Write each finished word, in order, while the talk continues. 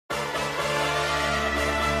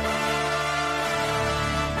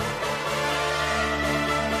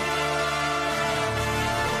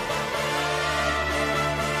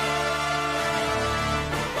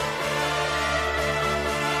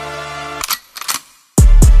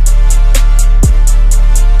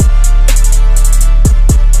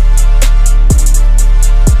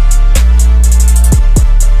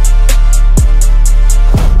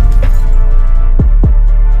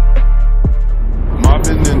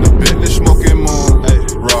Bentley smoking moon,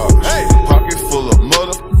 rocks, pocket full of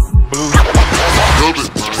mother blue.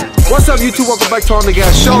 What's up, YouTube? Welcome back to On The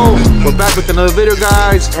Gas Show. We're back with another video,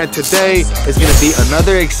 guys, and today is gonna be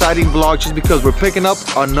another exciting vlog just because we're picking up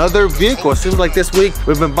another vehicle. It seems like this week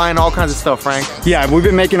we've been buying all kinds of stuff, Frank. Yeah, we've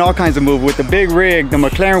been making all kinds of moves with the big rig, the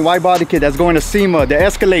McLaren wide body kit that's going to SEMA, the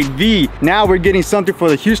Escalade V. Now we're getting something for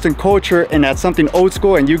the Houston culture, and that's something old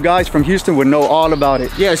school, and you guys from Houston would know all about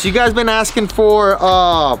it. Yes, you guys been asking for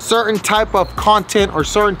certain type of content or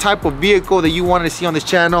certain type of vehicle that you wanted to see on this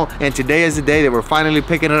channel, and today is the day that we're finally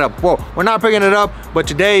picking it up. Well, we're not picking it up, but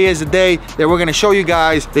today is the day that we're gonna show you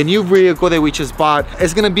guys the new vehicle that we just bought.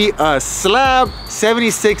 It's gonna be a Slab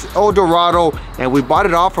 76 El Dorado, and we bought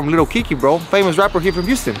it all from Lil Keke, bro, famous rapper here from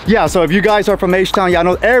Houston. Yeah, so if you guys are from H-Town, y'all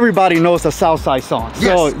know everybody knows the Southside song. Yes.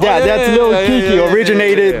 So yeah, that's Lil Keke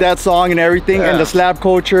originated that song and everything, and the Slab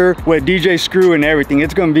culture with DJ Screw and everything.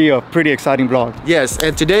 It's gonna be a pretty exciting vlog. Yes,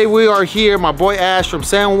 and today we are here. My boy Ash from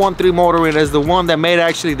 713 Motoring is the one that made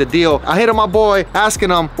actually the deal. I hit up my boy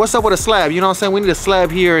asking him, what's up with a Slab? You know what I'm saying? We need a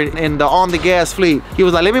Slab here in the On The Gas fleet. He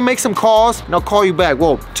was like, let me make some calls and I'll call you back.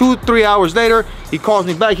 Well, 2-3 hours later, he calls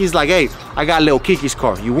me back. He's like, hey, I got Lil Keke's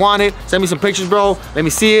car. You want it? Send me some pictures, bro. Let me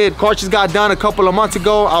see it. Car just got done a couple of months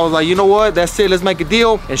ago. I was like, you know what? That's it. Let's make a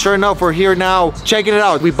deal. And sure enough, we're here now checking it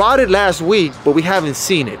out. We bought it last week, but we haven't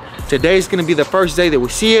seen it. Today's gonna be the first day that we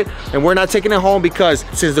see it, and we're not taking it home because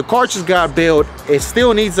since the car just got built, it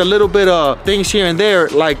still needs a little bit of things here and there,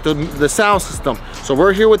 like the sound system. So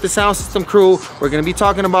we're here with the sound system crew. We're gonna be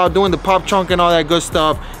talking about doing the pop trunk and all that good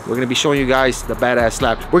stuff. We're gonna be showing you guys the badass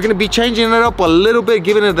Slab. We're gonna be changing it up a little bit,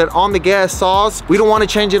 giving it that On The Gas sauce. We don't wanna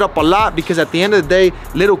change it up a lot because at the end of the day,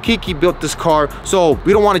 Lil Keke built this car, so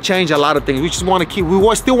we don't wanna change a lot of things. We just wanna keep,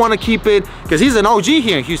 still wanna keep it, because he's an OG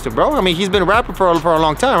here in Houston, bro. I mean, he's been rapping for a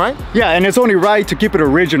long time, right? Yeah, and it's only right to keep it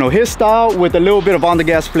original. His style with a little bit of On The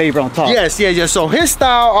Gas flavor on top. Yes. So his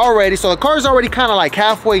style already, so the car's already kind of like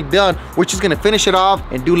halfway done. We're just gonna finish it off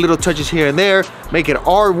and do little touches here and there, make it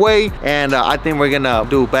our way, and I think we're gonna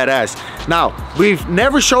do badass. Now, we've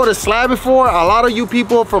never showed a Slab before. A lot of you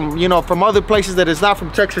people from, you know, from other places that is not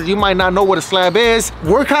from Texas, you might not know what a Slab is.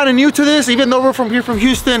 We're kind of new to this, even though we're from here from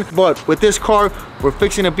Houston, but with this car, we're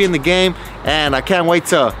fixing to be in the game, and I can't wait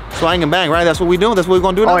to swing and bang, right? That's what we do. That's what we're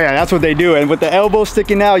gonna do now. Oh yeah, that's what they do. And with the elbow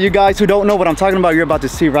sticking out, you guys who don't know what I'm talking about, you're about to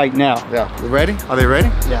see right now. Yeah, you ready? Are they ready?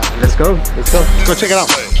 Yeah, let's go. Let's go. Let's go check it out.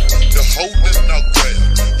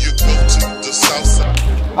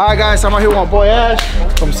 All right, guys, I'm out here with my boy Ash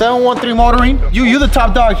from 713 Motoring. You're the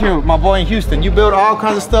top dog here, my boy, in Houston. You build all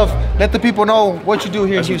kinds of stuff. Let the people know what you do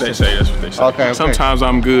here in Houston. That's what they say. Okay. Sometimes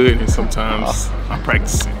I'm good and sometimes I'm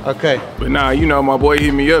practicing. Okay. But nah, you know, my boy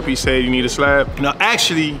hit me up. He said, you need a Slab. No,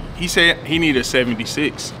 actually, he said he needed a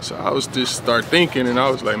 76. So I was just start thinking, and I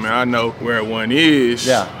was like, man, I know where one is.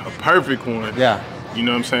 Yeah. A perfect one. Yeah. You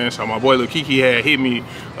know what I'm saying? So my boy Lil Keke had hit me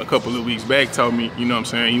a couple of weeks back, told me, you know what I'm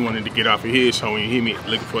saying, he wanted to get off of his, so when he hit me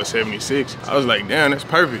looking for a 76, I was like, damn, that's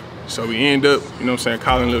perfect. So we end up, you know what I'm saying,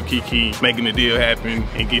 calling Lil Keke, making the deal happen,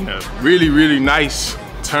 and getting a really, really nice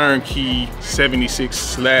turnkey 76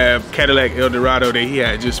 Slab Cadillac El Dorado that he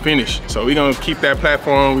had just finished. So we're gonna keep that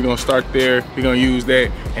platform, we're gonna start there, we're gonna use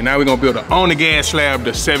that, and now we're gonna build an On The Gas Slab,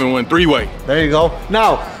 the 713 way. There you go.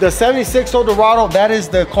 Now, the 76 El Dorado, that is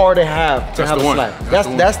the car they have to have a Slab.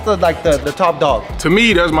 That's the top dog. To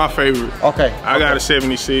me, that's my favorite. Okay. I got a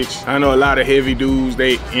 76. I know a lot of heavy dudes,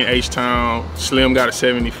 they in H-Town. Slim got a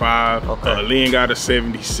 75. Okay. Lynn got a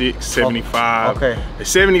 76, 75. Okay. The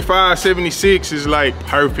 75, 76 is like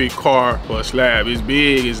perfect car for a Slab. It's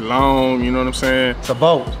big, it's long, you know what I'm saying? It's a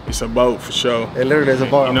boat. It's a boat for sure. It literally is a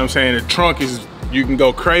boat. You know what I'm saying? The trunk is, you can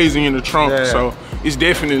go crazy in the trunk. Yeah. So it's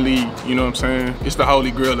definitely, you know what I'm saying? It's the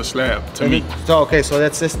holy grail of Slab to me. So, okay, so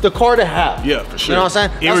it's the car to have. Yeah, for sure. You know what I'm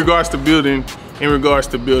saying? In regards to building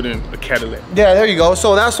a Cadillac. Yeah, there you go.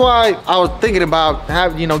 So that's why I was thinking about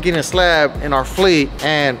getting a Slab in our fleet.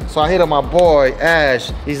 And so I hit up my boy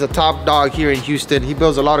Ash. He's a top dog here in Houston. He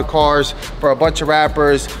builds a lot of cars for a bunch of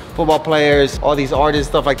rappers, football players, all these artists,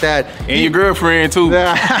 stuff like that. And your girlfriend too.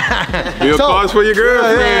 Yeah. Build cars for your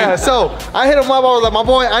girlfriend. Yeah. So I hit him up. I was like, my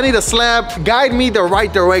boy, I need a Slab. Guide me the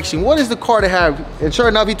right direction. What is the car to have? And sure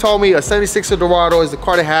enough, he told me a 76 El Dorado is the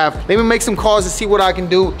car to have. Let me make some calls to see what I can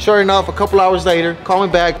do. Sure enough, a couple hours later, call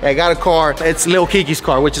me back. I got a car. It's Lil Keke's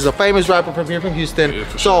car, which is a famous rapper from here from Houston.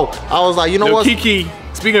 Yeah, so I was like, you know what? Lil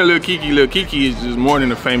Keke, speaking of Lil Keke is just more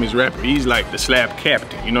than a famous rapper. He's like the Slab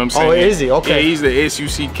captain, you know what I'm saying? Oh, is he? Okay. Yeah, he's the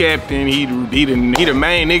SUC captain. He the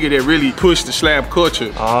main nigga that really pushed the Slab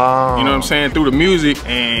culture. Oh. You know what I'm saying? Through the music,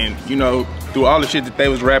 and you know, through all the shit that they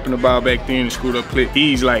was rapping about back then, the screwed up clip,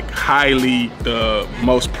 he's like highly the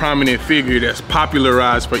most prominent figure that's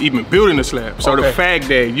popularized for even building a slab. So the fact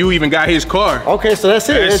that you even got his car. Okay, so that's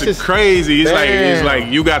it. That's just crazy. It's like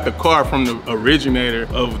you got the car from the originator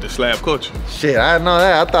of the slab culture. Shit, I didn't know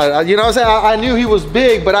that. I thought, you know what I'm saying? I knew he was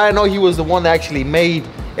big, but I didn't know he was the one that actually made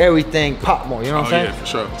everything pop more, you know what I'm saying? Yeah, for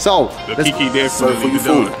sure. So, the Keke definitely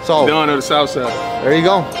done. So, done to the south side. There you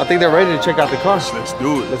go. I think they're ready to check out the car. Let's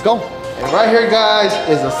do it. Let's go. And right here, guys,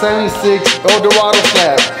 is a 76 El Dorado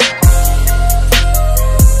slab.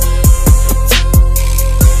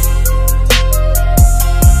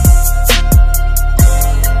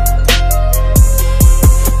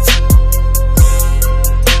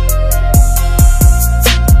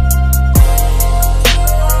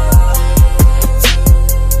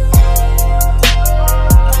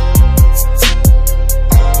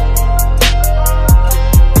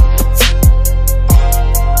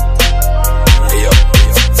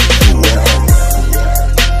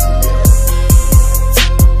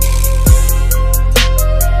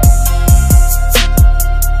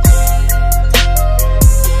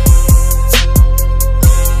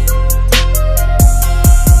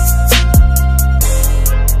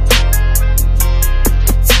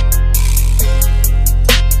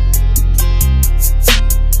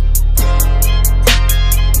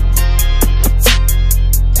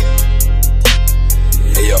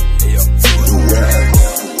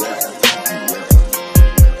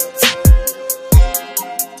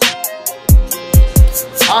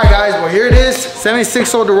 All right, guys, well, here it is,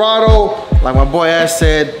 76 El Dorado. Like my boy Ash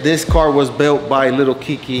said, this car was built by Lil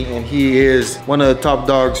Keke, and he is one of the top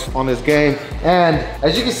dogs on this game. And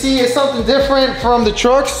as you can see, it's something different from the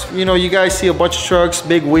trucks. You know, you guys see a bunch of trucks,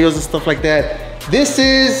 big wheels and stuff like that. This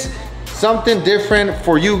is something different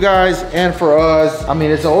for you guys and for us. I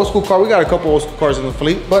mean, it's an old school car. We got a couple old school cars in the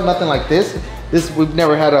fleet, but nothing like this. We've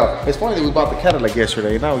never had a, it's funny that we bought the Cadillac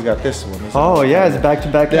yesterday. Now we got this one. Oh yeah, it's back to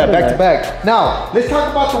back. Yeah, back to back. Now, let's talk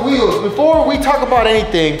about the wheels. Before we talk about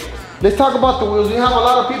anything, let's talk about the wheels. We have a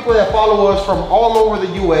lot of people that follow us from all over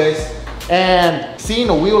the US, and seeing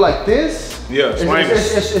a wheel like this,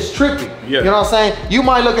 it's trippy. Yeah. You know what I'm saying? You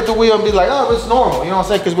might look at the wheel and be like, oh, it's normal. You know what I'm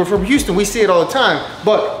saying? Because we're from Houston, we see it all the time.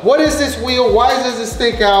 But what is this wheel? Why does it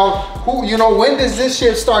stick out? Who, you know, when does this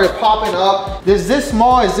shit started popping up? Is this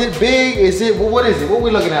small? Is it big? Is it, what is it? What are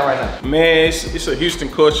we looking at right now? Man, it's a Houston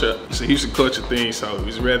culture. It's a Houston culture thing. So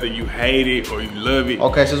it's whether you hate it or you love it.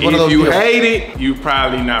 Okay, so it's one of those If you deals. hate it, you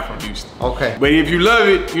probably not from Houston. Okay. But if you love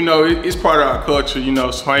it, you know, it's part of our culture, you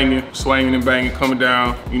know, swinging and banging, coming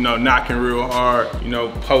down, you know, knocking real hard, you know,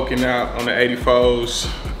 poking out on the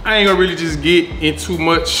 84s. I ain't gonna really just get into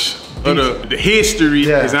much of the history,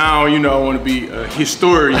 because I don't, you know, want to be a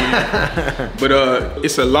historian. But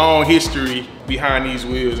it's a long history behind these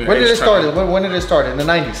wheels. When did it start? When did it start? In the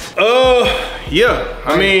 90s? Yeah.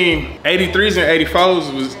 I mean, 83s and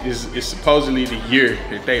 84s is supposedly the year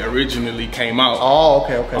that they originally came out. Oh,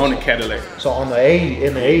 okay. On the Cadillac. So on the 80s,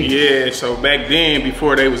 in the 80s. Yeah, so back then,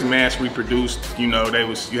 before they was mass reproduced, you know,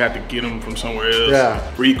 you had to get them from somewhere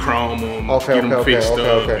else, re-chrome them, get them fixed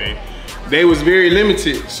up. And they was very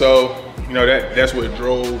limited, so you know that's what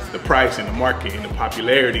drove the price and the market and the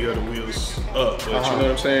popularity of the wheels up. But you know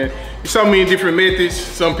what I'm saying? There's so many different methods.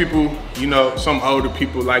 Some people, you know, some older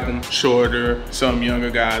people like them shorter, some younger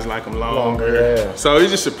guys like them longer. So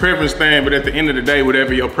it's just a preference thing, but at the end of the day,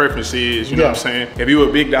 whatever your preference is, you know what I'm saying? If you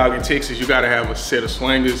a big dog in Texas, you gotta have a set of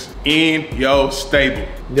swingers in your stable.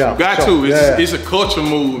 Yeah, you got to. It's a culture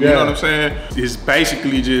move, you know what I'm saying? It's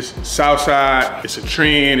basically just Southside, it's a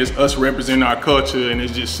trend, it's us representing our culture, and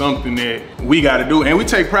it's just something that we gotta do, and we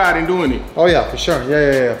take pride in doing it. Oh yeah, for sure,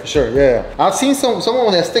 for sure, I've seen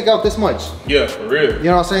someone that stick out this much. Yeah, for real. You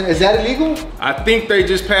know what I'm saying? Is that illegal? I think they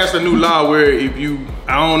just passed a new law where if you,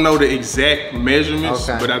 I don't know the exact measurements,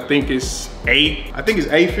 but I think it's 8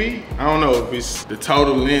 feet. I don't know if it's the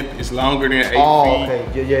total length is longer than 8 feet. Oh,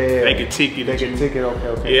 okay, yeah. They can ticket it.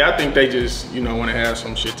 Okay. Yeah, I think they just, you know, want to have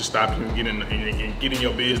some shit to stop you and get in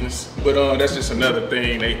your business. But that's just another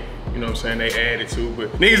thing they, you know what I'm saying, they added to.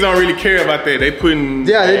 But niggas don't really care about that. They putting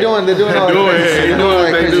they're doing all that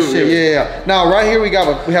crazy shit. Yeah. Now right here we have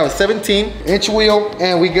a 17-inch wheel,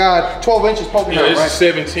 and we got 12 inches poking out, right? It's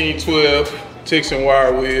 17, 12. Ticks and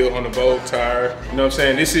wire wheel on the bow tire. You know what I'm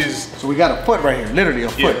saying? This is... So we got a foot right here, literally a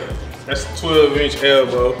foot. That's 12-inch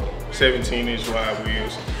elbow, 17-inch wide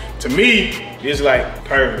wheels. To me, it's like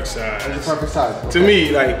perfect size. It's a perfect size. To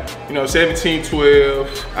me, like, you know, 17,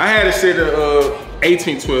 12. I had a set of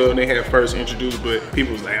 1812 they had first introduced, but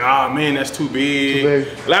people was like, oh man, that's too big.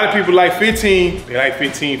 A lot of people like 15. They like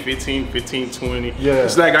 15, 20. Yeah.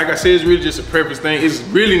 It's like I said, it's really just a preference thing. It's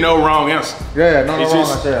really no wrong answer. Yeah, no wrong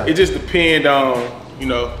answer. It just depends on, you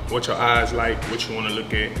know, what your eyes like, what you want to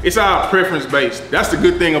look at. It's all preference based. That's the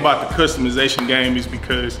good thing about the customization game, is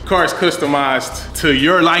because the car is customized to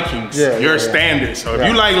your likings, your standards. So if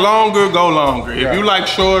you like longer, go longer. If you like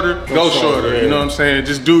shorter, go shorter. You know what I'm saying?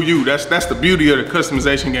 Just do you. That's the beauty of the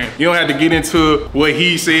customization game. You don't have to get into what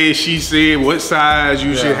he said, she said, what size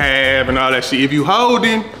you should have and all that shit. If you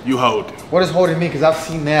holding, you holding. What does holding mean? Because I've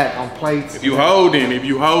seen that on plates. If you holding,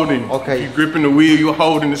 okay. If you gripping the wheel, you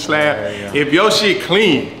holding the slab. If your shit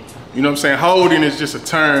clean, you know what I'm saying? Holding is just a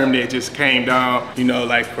term that just came down, you know,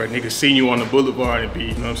 like for a nigga seeing you on the boulevard and be,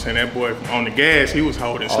 you know what I'm saying? That boy on the gas, he was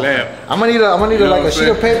holding slab. I'm gonna need like a sheet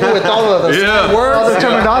of paper with all of the words, all the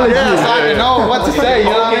terminology, so I can know what to say. You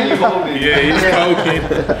know what I mean? Yeah, he's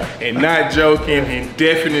poking and not joking, and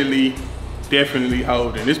definitely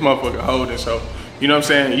holding. This motherfucker holding, so. You know what I'm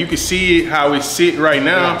saying? You can see it, how it sit right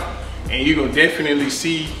now, and you're gonna definitely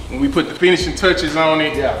see when we put the finishing touches on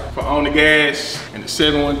it for on the gas and the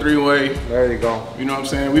 713 way. There you go. You know what I'm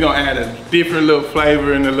saying? We're gonna add a different little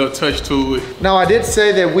flavor and a little touch to it. Now, I did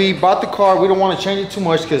say that we bought the car. We don't want to change it too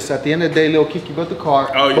much because at the end of the day, Lil Keke built the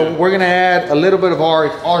car. Oh, yeah. But we're gonna add a little bit of our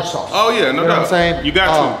sauce. Oh yeah, no doubt. You know what I'm saying? You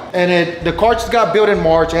got to. And the car just got built in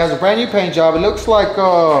March. It has a brand new paint job. It looks like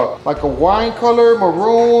a wine color,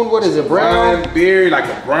 maroon. What is it? Brown? Wine beard, like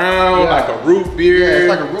a brown, like a root beer. Yeah, it's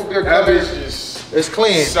like a root beer color. It's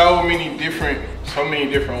clean. So many different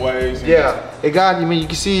ways. Yeah, it got. I mean, you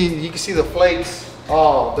can see the flakes.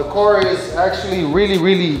 The car is actually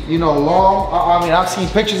really, you know, long. I mean, I've seen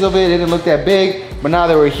pictures of it. It didn't look that big, but now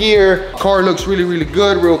that we're here, car looks really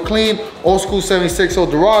good, real clean. Old school 76 El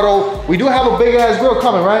Dorado. We do have a big ass grill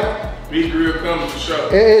coming, right? Big grill coming for sure.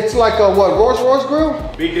 It's like a what, Rolls Royce grill?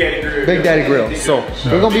 Big Daddy grill. Big Daddy grill. So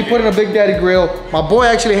we're gonna be putting a Big Daddy grill. My boy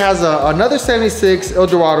actually has another 76 El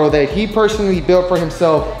Dorado that he personally built for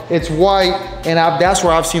himself. It's white, and that's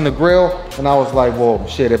where I've seen the grill, and I was like, well,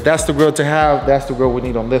 shit, if that's the grill to have, that's the grill we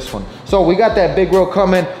need on this one. So we got that big grill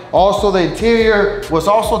coming. Also, the interior was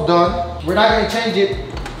also done. We're not gonna change it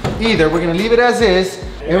either. We're gonna leave it as is.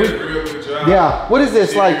 And what is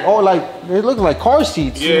this? Like, it looks like car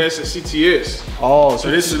seats. Yeah, it's a CTS. Oh,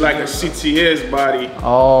 so this is like a CTS body.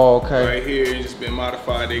 Oh, okay. Right here, it's just been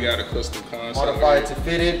modified. They got a custom console. Modified to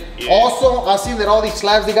fit it. Yeah. Also, I've seen that all these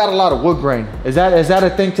slabs, they got a lot of wood grain. Is that a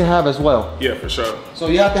thing to have as well? Yeah, for sure. So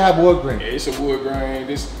you have to have wood grain. Yeah, it's a wood grain.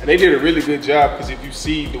 They did a really good job, because if you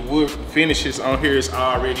see the wood finishes on here, it's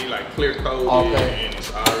already like clear coated, and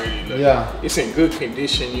it's already it's in good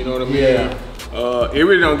condition. You know what I mean? Yeah. It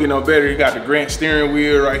really don't get no better. You got the Grant steering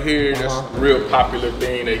wheel right here. That's a real popular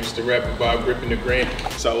thing. They used to rap about gripping the Grant.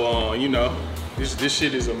 So, you know, this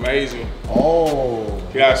shit is amazing. Oh.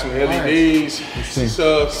 Got some LEDs. It's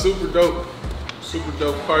super dope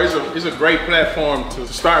car. It's a great platform to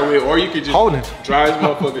start with, or you could just drive this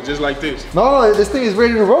motherfucker just like this. No, this thing is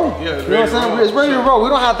ready to roll. Yeah, it's ready to roll. It's ready to roll. We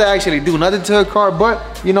don't have to actually do nothing to a car,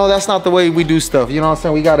 but you know, that's not the way we do stuff. You know what I'm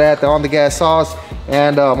saying? We got to add the on the gas sauce,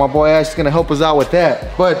 and my boy Ash is gonna help us out with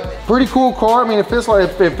that. But pretty cool car. I mean, it feels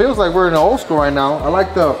like we're in the old school right now. I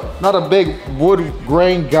like not a big wood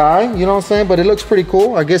grain guy, you know what I'm saying? But it looks pretty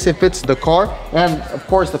cool. I guess it fits the car, and of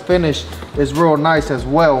course the finish is real nice as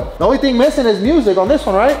well. The only thing missing is music on this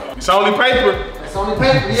one, right? It's only paper. It's only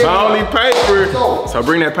paper. It's only paper. So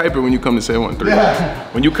bring that paper when you come to 713. Yeah.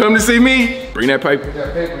 When you come to see me, bring that paper. Bring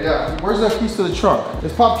that paper, yeah. Where's the keys to the trunk?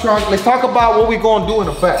 Let's pop trunk. Let's talk about what we gonna do in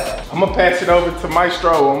the back. I'm gonna pass it over to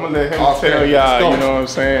Maestro. I'm gonna let him tell y'all, you know what I'm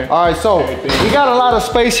saying? All right, so we got a lot of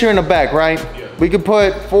space here in the back, right? Yeah. We could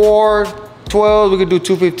put 4 12s, we could do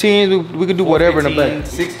 215s, we could do whatever in the back.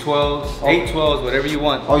 6 12s, 8 12s, whatever you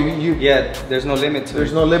want. Oh, you yeah, there's no limit to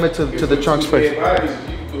There's no limit to the trunk space.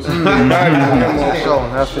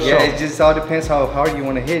 That's for sure. It just all depends how hard you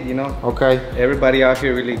want to hit, you know? Okay. Everybody out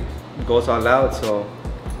here really goes all out, so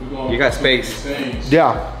you got space.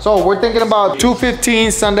 Yeah. So we're thinking about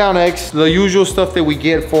 215 Sundown X, the usual stuff that we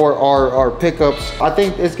get for our pickups. I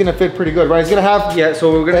think it's gonna fit pretty good, right? It's gonna have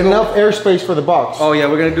so we're gonna enough airspace for the box. Oh yeah,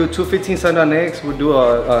 we're gonna do 215 Sundown X. We'll do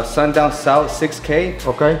a Sundown South 6K.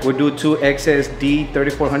 Okay. We'll do 2 XSD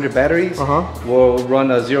 3400 batteries. We'll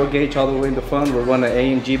run a 0 gauge all the way in the front. We'll run an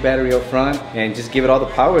AMG battery up front and just give it all the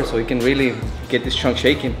power so we can really get this trunk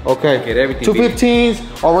shaking. Okay. Get everything.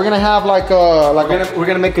 215s, or we're gonna have we're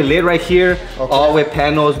gonna make a lid right here, all with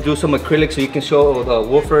panels. Do some acrylic so you can show the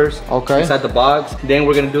woofers inside the box. Then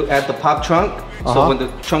we're gonna add the pop trunk. So when the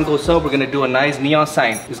trunk goes up, we're gonna do a nice neon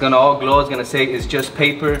sign. It's gonna all glow. It's gonna say it's just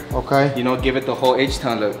paper. Okay. You know, give it the whole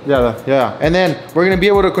H-Town look. Yeah, yeah. And then we're gonna be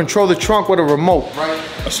able to control the trunk with a remote, right?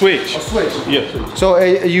 A switch. A switch. Yeah. So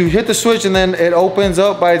you hit the switch and then it opens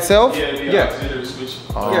up by itself? Yeah.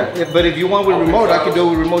 Yeah, but if you want with remote, I can do it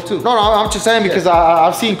with remote too. No, I'm just saying because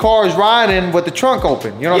I've seen cars riding with the trunk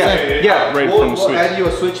open. You know what I'm saying? Yeah, right we'll from the switch. add you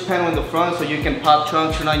a switch panel in the front so you can pop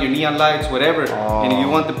trunk, turn on your neon lights, whatever. And if you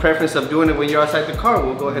want the preference of doing it when you're outside the car,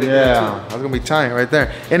 we'll go ahead and do it too. That's gonna be tight right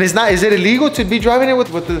there. And it's not, is it illegal to be driving it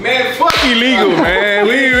with the... Man, fuck illegal, man.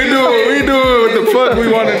 We do what the fuck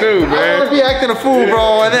we want to do, I man. don't wanna be acting a fool,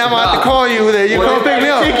 bro, and then I'm gonna have to call you that you come pick me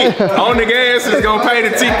up. On the gas is gonna pay the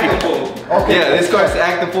ticket. Okay. Yeah, this car's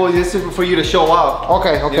acting full just for you to show off.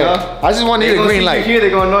 Okay, okay. You know? I just want to need a green light. Here, they're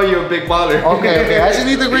gonna know you're a big baller. Okay, okay. I just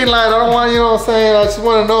need the green light. I don't want, you know what I'm saying? I just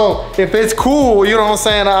want to know if it's cool, you know what I'm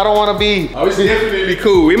saying? I don't want to be... Oh, it's definitely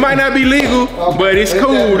cool. It might not be legal, but it's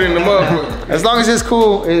cool in the motherfucker. As long as it's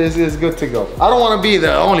cool, it's good to go. I don't want to be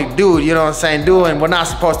the only dude, you know what I'm saying, doing what we're not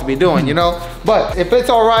supposed to be doing, you know? But if it's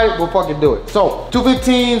all right, we'll fucking do it. So,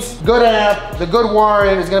 215s, good amp, the good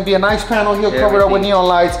wiring. It's going to be a nice panel here covered up with neon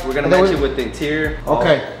lights. We're going to match it with the interior.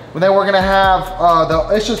 Okay. And then we're gonna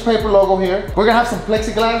have it's just paper logo here. We're gonna have some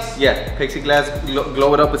plexiglass. Yeah, plexiglass,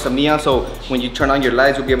 glow it up with some neon, so when you turn on your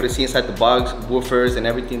lights, you'll be able to see inside the box, woofers and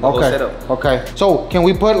everything, the whole setup. Okay. So can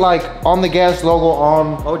we put like on the gas logo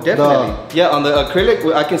on? Oh, definitely. Yeah, on the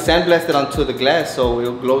acrylic, I can sandblast it onto the glass, so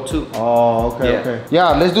it'll glow too. Oh, okay, okay. Yeah,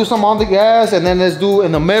 let's do some on the gas, and then let's do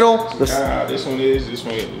in the middle. This one is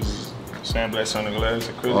sandblast on the glass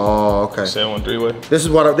acrylic. Oh, okay. 713 way. This is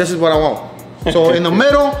what I want. So in the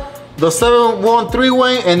middle, the 713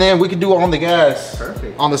 way, and then we can do it on the gas.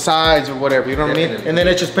 Perfect. On the sides or whatever, you know what I mean? And then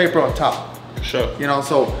it's just paper on top. Sure. You know,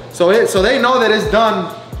 so they know that it's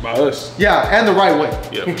done by us. Yeah, and the right way.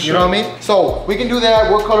 Yeah, you sure. know what I mean? So we can do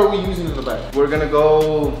that. What color are we using in the back? We're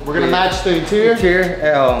gonna match the interior.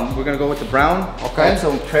 We're gonna go with the brown. Okay.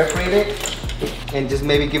 So perforate it. And just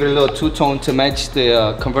maybe give it a little two-tone to match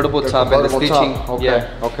the convertible top and the stitching. Okay,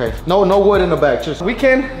 yeah. Okay. No wood in the back. Just we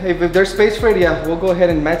can, if there's space for it, yeah, we'll go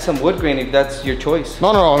ahead and match some wood grain if that's your choice.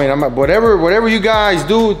 No. I mean, whatever you guys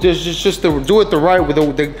do, just to do it the right with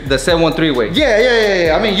the 713 way.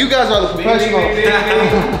 Yeah. I mean, you guys are the professional.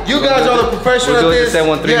 You guys are the professional at this. The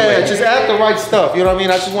 713 way. Yeah, just add the right stuff. You know what I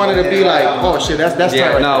mean? I just wanted to be like, oh shit, that's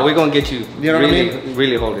yeah. right. No, we're gonna get you. You know really, what I mean?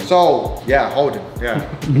 Really holding. So yeah, holding.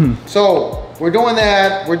 Yeah. So. We're doing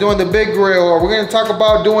that. We're doing the big grill. Are we gonna talk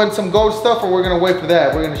about doing some gold stuff, or we're gonna wait for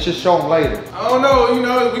that? We're gonna just show them later. I don't know. You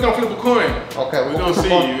know, we're gonna flip a coin. Okay. We're gonna see.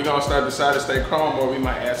 We're gonna decide to stay chrome, or we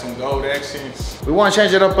might add some gold accents. We want to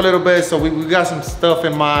change it up a little bit, so we got some stuff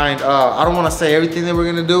in mind. I don't want to say everything that we're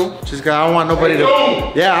gonna do, just cause I don't want nobody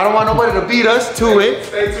I don't want nobody to beat us to it.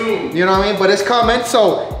 Stay tuned. You know what I mean? But it's coming,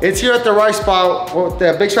 so it's here at the right spot. Well,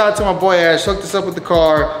 big shout out to my boy Ash. Hooked us up with the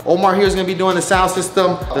car. Omar here is gonna be doing the sound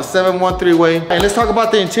system, the 713 way. And let's talk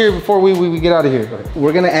about the interior before we get out of here.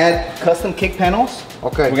 We're gonna add custom kick panels.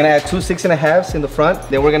 Okay. We're gonna add 2 6.5s in the front.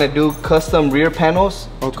 Then we're gonna do custom rear panels.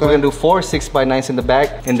 Okay. We're gonna do 4 6x9s in the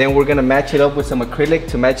back. And then we're gonna match it up with some acrylic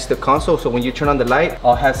to match the console. So when you turn on the light,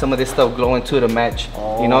 I'll have some of this stuff glowing too to match.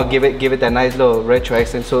 You know, give it that nice little retro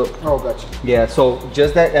accent. So gotcha. Yeah, so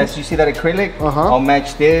just that, as you see that acrylic, I'll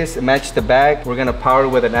match this, match the back. We're gonna power it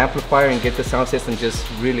with an amplifier and get the sound system just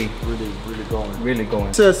really going.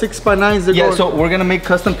 It's 6x9s. Yeah, so we're gonna make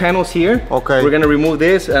custom panels here. Okay. We're gonna remove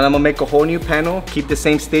this and I'm gonna make a whole new panel. Keep the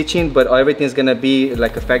same stitching, but everything's gonna be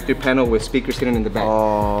like a factory panel with speakers sitting in the back.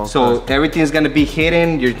 Oh, okay. So everything's gonna be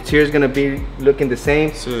hidden. Your interior's gonna be looking the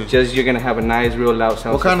same. Just you're gonna have a nice, real loud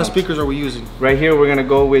sound. What kind of speakers are we using? Right here, we're gonna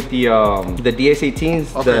go with the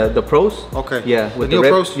DS18s, the Pros. Okay. Yeah, with the Neo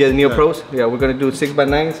Pros. Yeah, the Neo Pros. Yeah, we're gonna do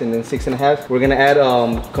 6x9s and then 6.5. We're gonna add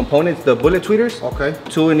components, the bullet tweeters. Okay.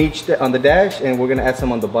 2 in each on the dash, and we're gonna add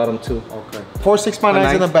some on the bottom too. Okay. 4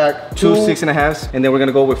 6x9s in the back. 2 6.5s, and then we're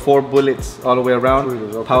gonna go with 4 bullets all the way around.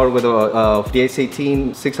 Powered with a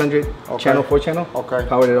DS18 600 channel, 4 channel. Okay.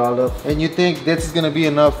 Powered it all up. And you think this is gonna be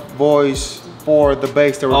enough voice for the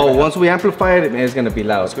bass that we're once we amplify it, man, it's gonna be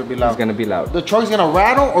loud. It's gonna be loud. It's gonna be loud. The truck's gonna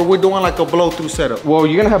rattle, or we're doing like a blow-through setup? Well,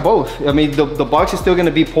 you're gonna have both. I mean, the box is still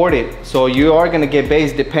gonna be ported, so you are gonna get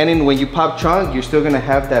bass. Depending when you pop trunk, you're still gonna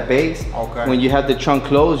have that bass. Okay. When you have the trunk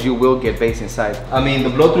closed, you will get bass inside. I mean,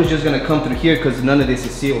 the blow-through is just gonna come through here because none of this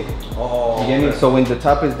is sealed. Oh. You get me? So when the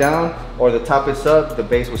top is down or the top is up, the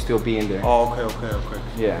bass will still be in there. Oh, okay.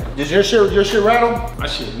 Yeah. Does your shit rattle? My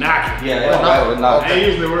shit knocking. Yeah, I ain't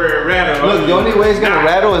using the word rattle. Look, the only way it's gonna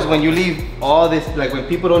rattle is when you leave all this, like when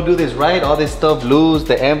people don't do this right, all this stuff loose,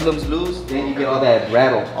 the emblems loose, then you get all that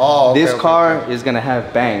rattle. Oh, okay, this car is gonna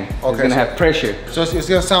have bang. Okay, it's gonna have pressure. So it's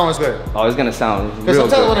gonna sound good. Oh, it's gonna sound Because real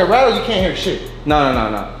sometimes good. when it rattles, you can't hear shit. No.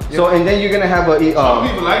 So and then you're gonna have a Some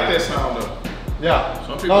people like that sound though. Yeah.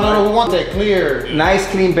 Some people No, like we want that clear. nice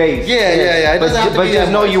clean bass. Yeah. It But, doesn't have to but be just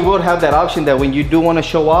that know much. you will have that option that when you do want to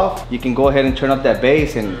show off, you can go ahead and turn up that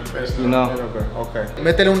bass and you know. Okay.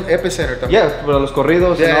 Métele un epicenter también. Yeah, for los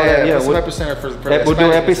corridos and all that. Yeah, Put some epicenter for we'll do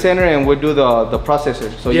epicenter and we'll do the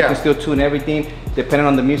processor. So you can still tune everything depending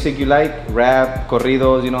on the music you like, rap,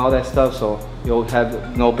 corridos, you know, all that stuff. So you'll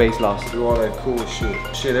have no bass loss. Do all that cool shit.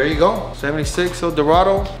 Shit, there you go. 76 El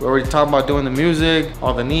Dorado. We're already talking about doing the music,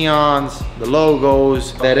 all the neons, the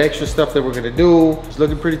logos, that extra stuff that we're gonna do. It's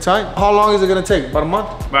looking pretty tight. How long is it gonna take? About a month?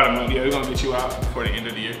 About a month, yeah, we're gonna get you out before the end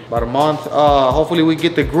of the year. About a month. Hopefully we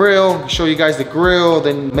get the grill, show you guys the grill,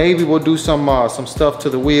 then maybe we'll do some stuff to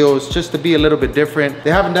the wheels just to be a little bit different.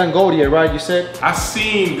 They haven't done gold yet, right? You said? I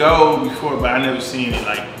seen gold before, but I never seen it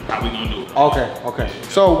like how we gonna do it. Okay.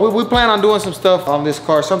 So we plan on doing some stuff on this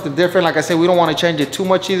car, something different. Like I said, we don't want to change it too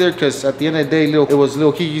much either, because at the end of the day, it was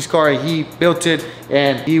Lil Keke's car and he built it,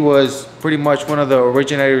 and he was pretty much one of the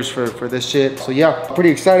originators for this shit. So yeah, pretty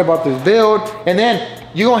excited about this build. And then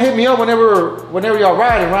you gonna hit me up whenever y'all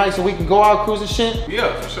riding, right? So we can go out cruising shit?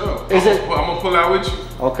 Yeah, for sure. I'm gonna pull out with you.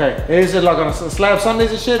 Okay. Is it like on Slab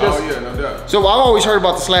Sundays and shit? Oh yeah, no doubt. So I've always heard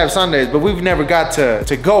about the Slab Sundays, but we've never got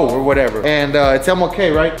to go or whatever. And it's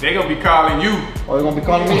MLK, right? They gonna be calling you. Oh, they're gonna be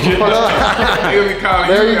calling me? They gonna be calling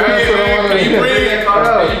There you. you go. Can you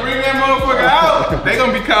bring that motherfucker out? They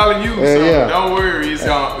gonna be calling you. So Yeah. don't worry. We're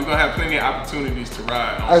gonna have plenty of opportunities to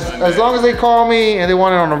ride on Sunday. As long as they call me and they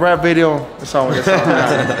want it on a rap video, that's all. Gonna be calling,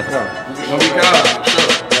 for sure.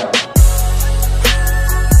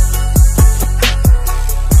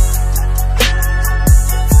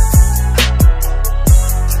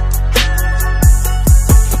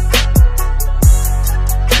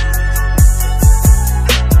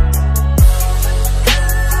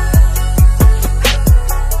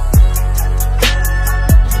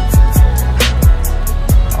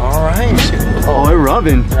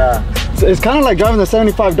 Yeah. It's kind of like driving the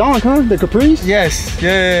 75 Donk, huh? The Caprice? Yes.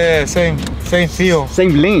 Yeah. Same feel.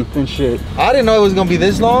 Same length and shit. I didn't know it was gonna be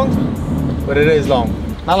this long, but it is long.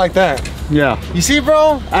 Not like that. Yeah. You see,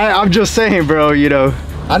 bro? I'm just saying, bro, you know.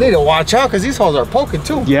 I need to watch out because these hoes are poking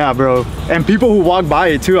too. Yeah, bro. And people who walk by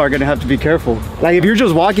it too are gonna have to be careful. Like if you're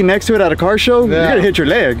just walking next to it at a car show, you're gonna hit your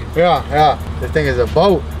leg. Yeah. This thing is a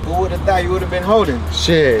boat. Who would have thought you would have been holding?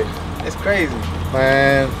 Shit. It's crazy.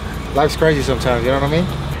 Man, life's crazy sometimes, you know what I mean?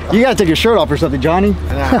 You gotta take your shirt off or something, Johnny.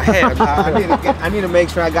 I need to make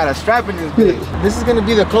sure I got a strap in this bitch. This is gonna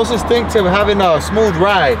be the closest thing to having a smooth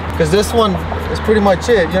ride, because this one is pretty much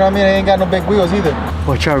it. You know what I mean? It ain't got no big wheels either.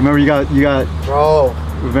 Watch out! Remember, you got. Bro.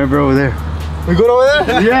 Remember over there. We good over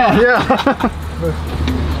there? Yeah.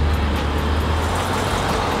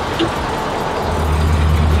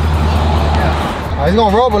 He's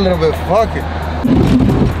gonna roll a little bit. Fuck it.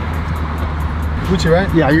 Gucci, right?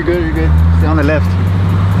 Yeah, you're good. Stay on the left.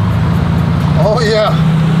 Oh yeah.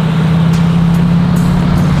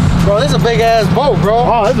 Bro, this is a big ass boat, bro.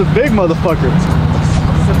 Oh, that's a big motherfucker.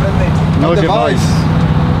 No device.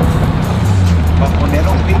 Va a poner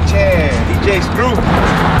un pinche DJ Screw.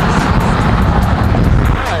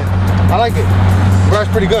 I like it. It rides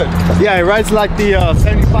pretty good. Yeah, it rides like the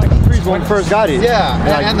 75 Caprice when we first got it. Yeah,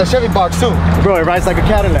 like, and the Chevy box too. Bro, it rides like a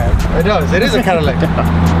Cadillac. It does. It is a Cadillac.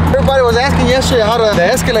 Everybody was asking yesterday how to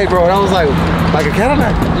Escalade, bro, and I was like a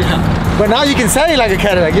Cadillac. Yeah. But now you can say like a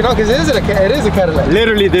Cadillac, you know, because it is a Cadillac.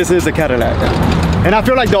 Literally, this is a Cadillac. Yeah. And I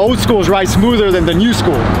feel like the old schools ride smoother than the new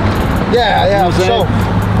school. Yeah, you know for sure.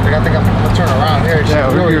 I think I'm gonna turn around here.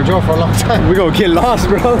 Yeah, we were drove for a long time. We're gonna get lost,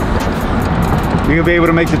 bro. You gonna be able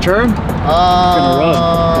to make the turn?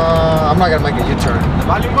 I'm not gonna make a U-turn. The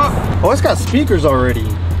volume up. Oh, it's got speakers already.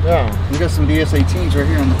 Yeah. We got some DS18s right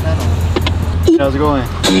here on the panel. How's it going?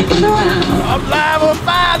 I'm live on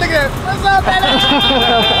fire. Look at that. What's up,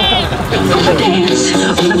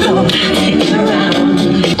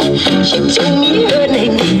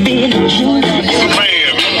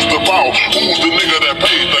 Man, who's the boss? Who's the nigga that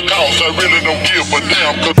paid the cost? I really don't give a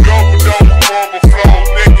damn. Cause government don't overflow,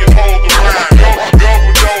 nigga hold the rhyme.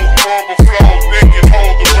 Government don't overflow, nigga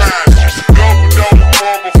hold the rhyme. Government don't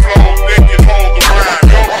overflow, nigga hold the rhyme.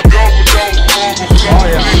 Government don't overflow. Oh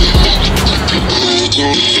yeah.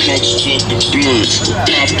 Suck the blood,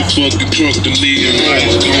 stop the fucking truck, the nigga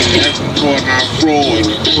runs. Don't back the car, not fraud.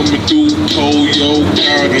 Coming through, cold, yo,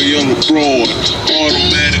 got a yellow broad.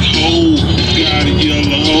 Automatic hole, got a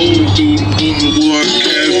yellow hole. Through the boulevard,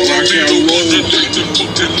 cash, rock out, roll.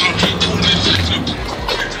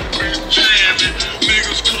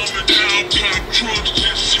 Niggas coming down, pop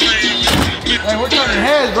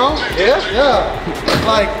guys, bro. Yeah? Yeah.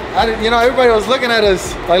 Like, you know, everybody was looking at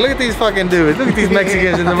us. Like, look at these fucking dudes. Look at these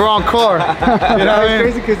Mexicans in the wrong car. You know what I mean? It's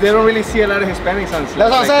crazy because they don't really see a lot of Hispanics on Slab.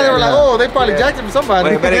 That's what I'm saying. They were like, oh, they probably jacked it from somebody.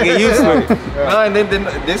 Well, you better get used to it. No, and then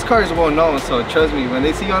this car is well known, so trust me, when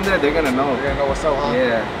they see you on there, they're gonna know. They're gonna know what's up, huh?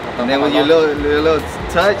 Yeah. And then with your little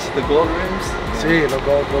touch, the gold rims. See, the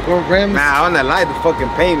gold rims. Nah, on the light, the fucking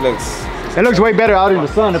paint looks It looks way better out in the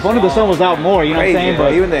sun. If only the sun was out more, you know crazy, what I'm saying?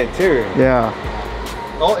 But even the interior. yeah.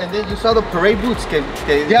 Oh, and then you saw the parade boots.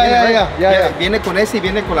 Yeah. Viene con ese y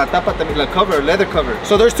viene con la tapa también, la cover, leather cover.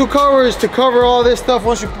 So there's two covers to cover all this stuff.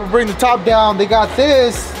 Once you bring the top down, they got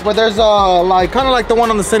this, but there's a like kind of like the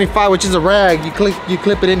one on the 75, which is a rag. You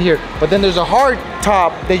clip it in here. But then there's a hard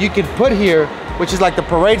top that you can put here, which is like the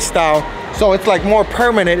parade style. So it's like more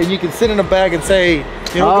permanent, and you can sit in the back and say,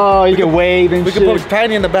 you know, Oh, you can wave and we shit. can put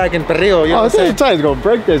Tiny in the back and Perrillo. You know Oh, what I'm saying? Tiny's gonna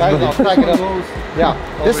break this. Tiny's bro. gonna crack it up. Yeah.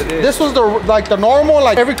 This was the normal,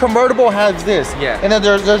 like every convertible has this. Yeah. And then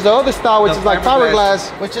there's the other style, which The is like fiberglass,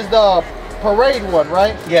 which is the parade one,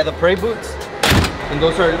 right? Yeah, the parade boots. And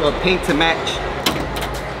those are paint to match.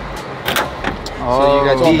 So you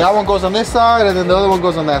got So these. that one goes on this side, and then the other one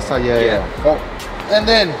goes on that side. Yeah. Oh. And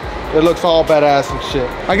then it looks all badass and shit.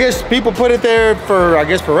 I guess people put it there for, I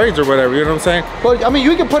guess, parades or whatever, you know what I'm saying? But I mean,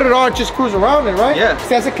 you can put it on, just cruise around it, right? Yeah.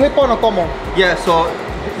 Se hace clip on o como? Yeah, so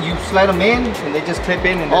you slide them in, and they just clip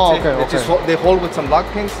in, and that's it. They just hold with some lock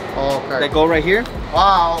pins that go right here.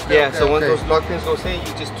 Wow, okay. Yeah, so once those lock pins goes in,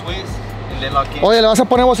 you just twist and then lock in. Oye, ¿le vas a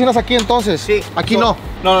poner bocinas aquí entonces? Sí. Aquí So-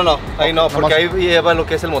 no. No. Ahí no, porque nomás- ahí lleva lo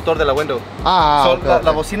que es el motor de la window. Ah, So, okay,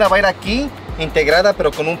 la bocina va a ir aquí, integrada,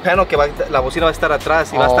 pero con un panel que la bocina va a estar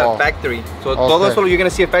atrás y va a estar factory. So todo eso you're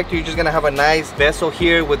gonna see a factory. You're just gonna have a nice vessel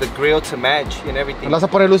here with the grill to match and everything. ¿Le vas a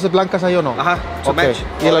poner luces blancas ahí o no? Ajá, to Okay. match.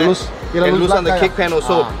 ¿Y la luz? ¿Y la El luz luz on the blanca? kick panel.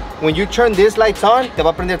 So when you turn these lights on, te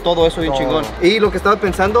va a prender todo eso bien chingón. Y lo que estaba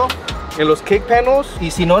pensando, en los kick panels,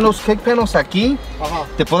 y si no en los kick panels aquí,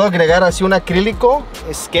 te puedo agregar así un acrílico,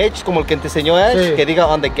 sketch como el que te enseñó Ash, que diga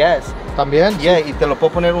on the gas. ¿También? Yeah, y te lo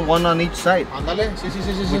puedo poner un one on each side. Ándale, sí.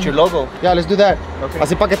 With your logo. Yeah, let's do that. Okay.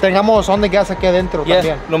 Así para que tengamos on the gas aquí adentro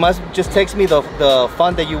también. Nomás just text me the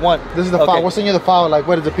font that you want. This is the file. We'll send you the file. Like,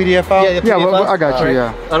 what is the PDF file? Yeah, the Yeah, PDF well, files. I got you,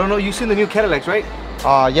 Alright. yeah. I don't know, you've seen the new Cadillacs, right?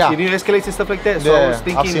 Yeah. The new Escalades and stuff like that. So I was I've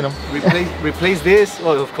thinking, seen them. replace this.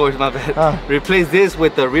 Oh, of course, my bad. Replace this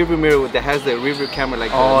with the rearview mirror that has the rearview camera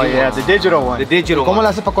like Oh, the new yeah, ones. the digital one. The digital ¿Cómo one. le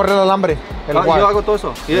hace para correr el alambre? El Yo wire. hago todo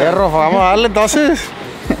eso. Yeah. Perro, vamos a darle entonces.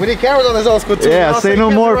 We need cameras on this old school too. Yeah, You know, say so no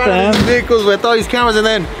you more, can't ride in fam. these vehicles with all these cameras and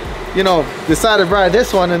then, you know, decided to ride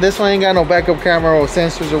this one, and this one ain't got no backup camera or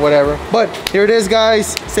sensors or whatever. But here it is,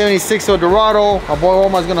 guys, 76 El Dorado. My boy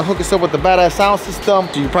Omar's gonna hook us up with the badass sound system.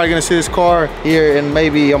 So you're probably gonna see this car here in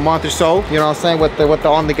maybe a month or so. You know what I'm saying? With the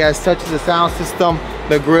on the gas touches, the sound system,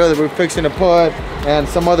 the grill that we're fixing to put, and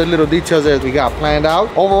some other little details that we got planned out.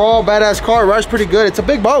 Overall, badass car, rides pretty good. It's a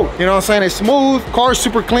big boat, you know what I'm saying? It's smooth, car's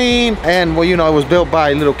super clean, and well, you know, it was built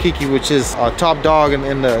by Lil Keke, which is a top dog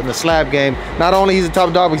in the slab game. Not only he's a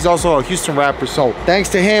top dog, but he's also a Houston rapper. So thanks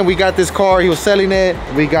to him, we got this car. He was selling it.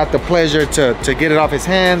 We got the pleasure to get it off his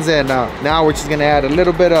hands, and now we're just gonna add a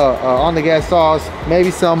little bit of on the gas sauce,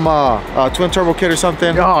 maybe some twin turbo kit or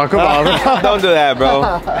something. Oh, come on. Don't do that, bro.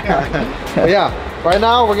 But yeah. Right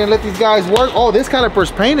now, we're gonna let these guys work. Oh, this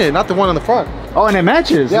caliper's painted, not the one on the front. Oh, and it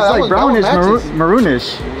matches. Yeah, it's that like one brownish, matches.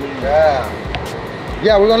 maroonish.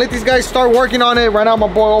 Yeah, we're gonna let these guys start working on it. Right now, my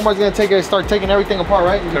boy Omar's gonna start taking everything apart,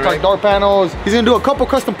 right? He's gonna take door panels. He's gonna do a couple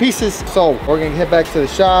custom pieces. So we're gonna head back to the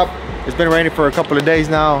shop. It's been raining for a couple of days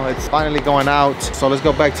now. It's finally going out. So let's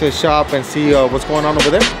go back to the shop and see what's going on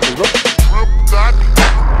over there. Let's go.